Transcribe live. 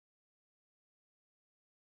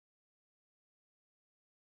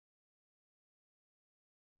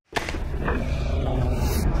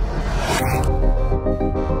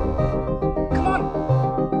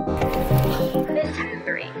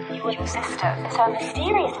system is her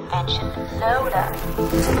mysterious invention, LOLA.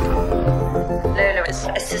 LOLA is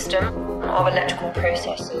a system of electrical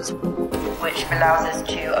processes which allows us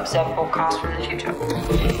to observe broadcasts from the future.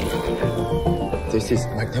 This is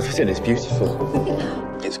magnificent, it's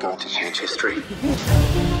beautiful. It's going to change history.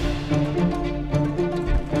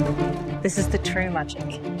 This is the true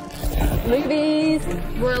magic. Movies,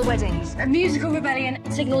 royal weddings, a musical rebellion,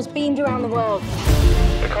 signals beamed around the world.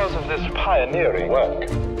 Because of this pioneering work,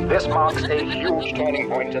 this marks a huge turning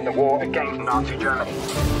point in the war against Nazi Germany.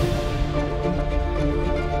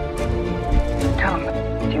 Tom,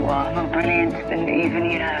 you are more brilliant than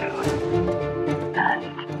even you know.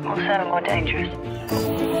 And also more dangerous.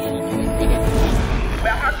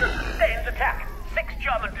 We're under sustained attack. 6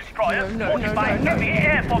 German destroyers, 45 heavy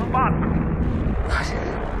air bombardment.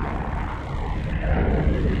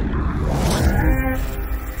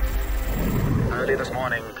 Early this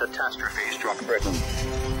morning, catastrophe struck Britain.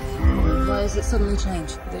 Why has it suddenly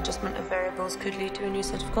changed? The adjustment of variables could lead to a new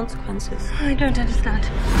set of consequences. I don't understand.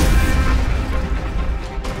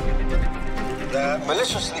 The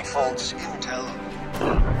maliciously false intel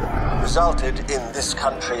resulted in this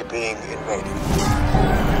country being invaded.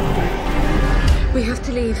 We have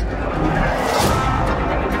to leave.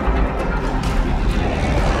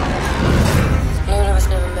 LOLA was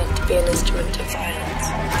never meant to be an instrument of